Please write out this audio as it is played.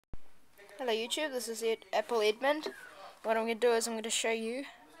Hello YouTube, this is Apple Edmund. What I'm going to do is I'm going to show you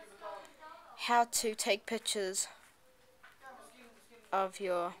how to take pictures of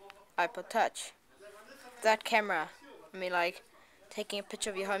your iPod Touch. That camera, I mean like taking a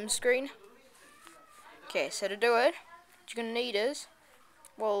picture of your home screen. Okay, so to do it, what you're going to need is,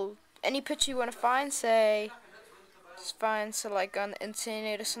 well, any picture you want to find, just find, so like on the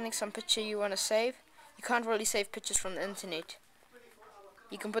internet or something, some picture you want to save. You can't really save pictures from the internet.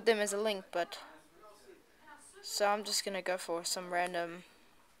 You can put them as a link, but so I'm just gonna go for some random,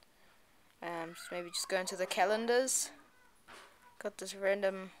 maybe just go into the calendars. Got this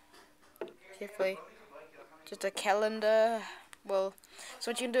random, carefully, just a calendar. Well,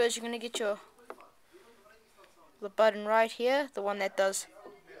 so what you can do is you're gonna get the button right here, the one that does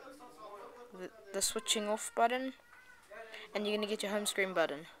the switching off button, and you're gonna get your home screen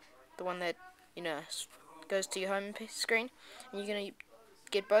button, the one that goes to your home screen, and you're gonna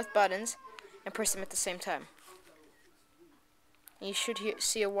get both buttons and press them at the same time. You should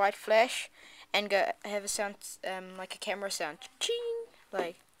see a white flash and have a sound like a camera sound. Ching!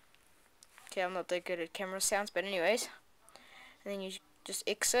 Like, okay, I'm not that good at camera sounds, but anyways. And then you just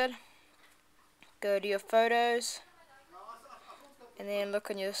exit, go to your photos, and then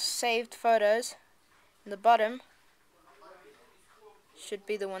look on your saved photos. In the bottom should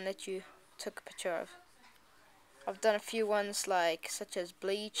be the one that you took a picture of. I've done a few ones such as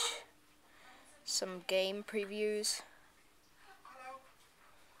Bleach, some game previews,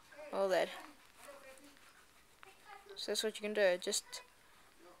 all that. So that's what you can do, just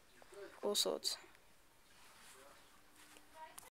all sorts.